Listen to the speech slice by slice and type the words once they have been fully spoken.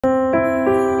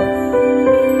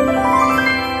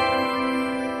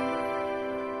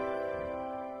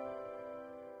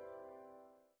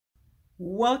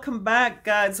welcome back,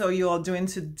 guys. How you all doing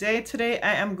today? Today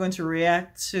I am going to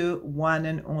react to one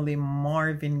and only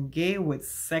Marvin Gaye with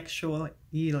Sexual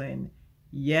Healing.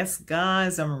 Yes,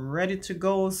 guys, I'm ready to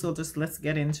go, so just let's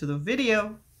get into the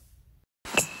video.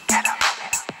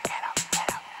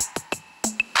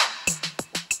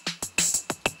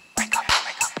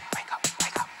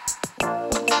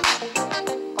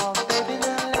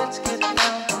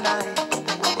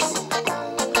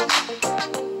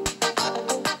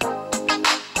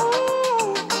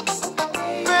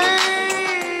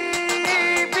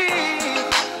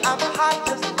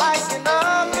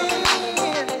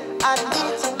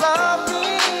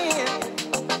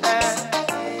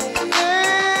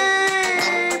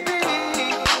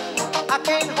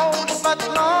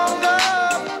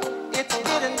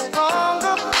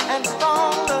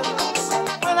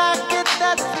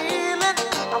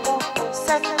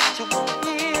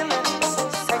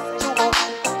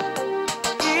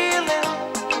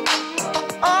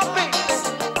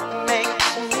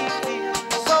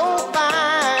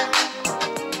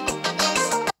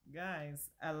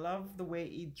 I love the way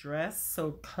he dressed,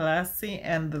 so classy,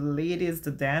 and the ladies,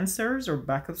 the dancers or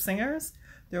backup singers,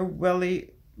 they're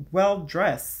really well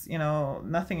dressed, you know,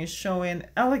 nothing is showing,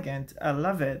 elegant. I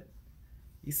love it.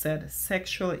 He said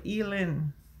sexual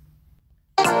healing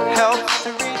helps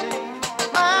to redeem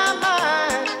my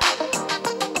mind.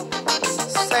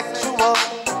 Sexual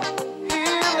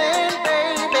healing,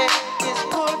 baby, is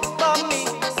good for me.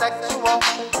 Sexual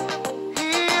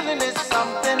healing is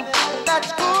something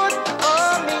that's good.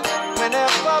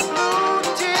 Whenever blue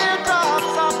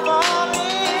teardrops are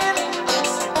falling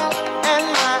and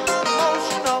my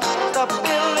emotional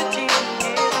stability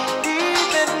is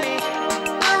leaving me,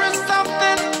 there is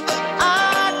something I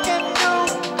can do.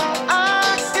 I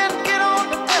can get on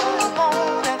the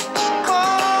telephone and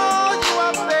call you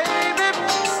up, baby,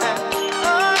 and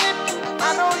honey, I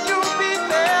know you'll be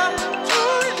there to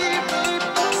relieve me.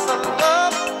 The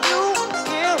love you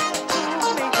give to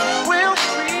me will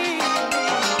free me.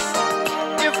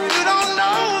 If you don't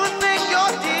know the thing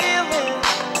you're dealing,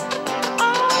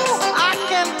 oh, I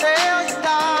can tell you,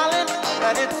 darling,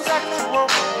 that it's sexual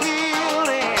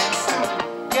healing.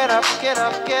 Get up, get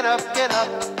up, get up, get up.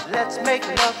 Let's make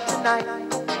love tonight.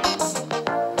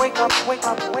 Wake up, wake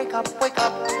up, wake up, wake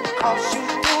up, 'cause you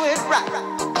do it right.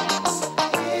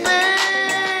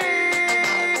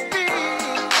 Baby,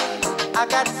 I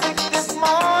got sick this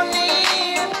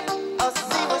morning. A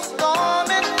sea was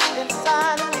storming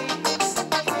inside of me.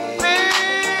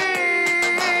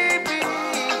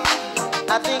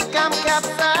 I think I'm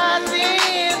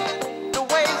capsizing. The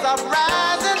waves are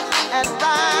rising and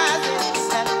rising,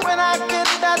 and when I get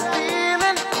that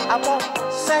feeling, I want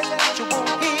sexual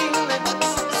healing.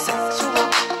 Sexual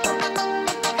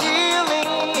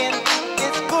healing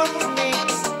is good for me.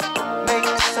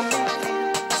 Makes me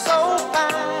feel so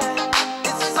fine.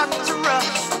 It's such a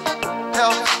rush.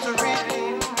 Helps to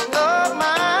redeem the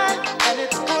mind, and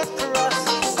it's good for us.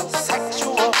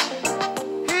 Sexual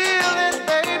healing,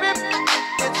 baby.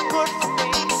 It's good for me.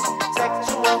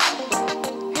 Sexual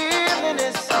healing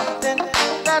is something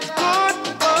that's good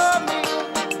for me.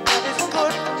 It's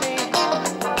good for me.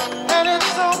 And it's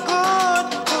so good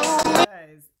to me.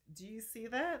 Guys, do you see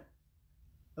that?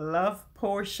 Love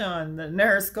portion. The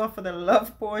nurse go for the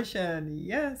love portion.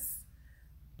 Yes.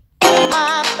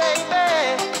 My baby.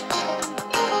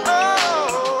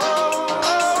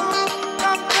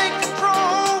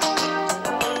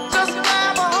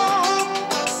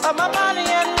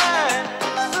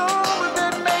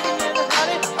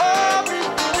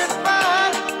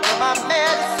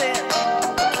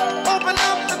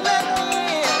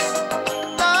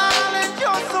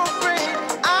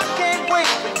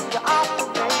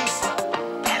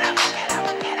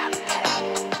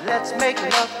 Let's make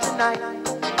love tonight.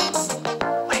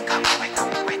 Wake up, wake up,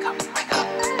 wake up, wake up,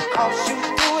 'cause you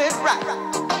do it right.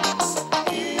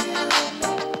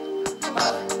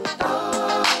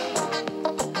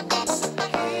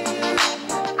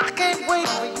 I can't wait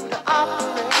for you to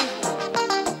operate.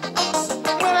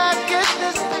 When I get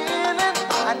this feeling,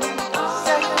 I need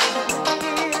sexual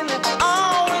healing.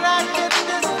 Oh, when I get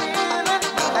this feeling,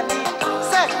 I need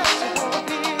sexual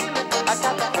healing. I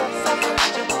got to have sexual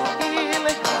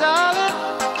healing, darling,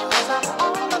 'cause I'm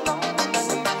all alone. I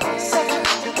need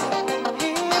sexual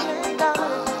healing,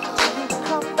 darling, till you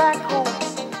come back home.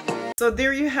 So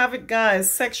there you have it,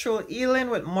 guys. Sexual healing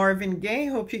with Marvin Gaye.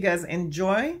 Hope you guys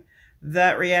enjoy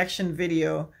that reaction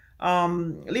video.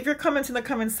 Leave your comments in the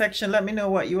comment section. Let me know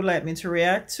what you would like me to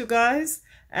react to, guys.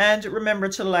 And remember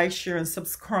to like, share, and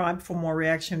subscribe for more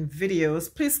reaction videos.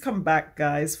 Please come back,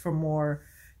 guys, for more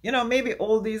you know, maybe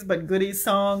oldies but goodies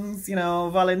songs, you know,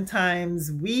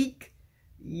 Valentine's week.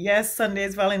 Yes, Sunday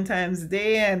is Valentine's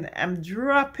Day, and I'm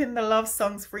dropping the love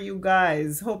songs for you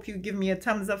guys. Hope you give me a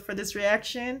thumbs up for this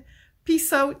reaction.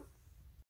 Peace out.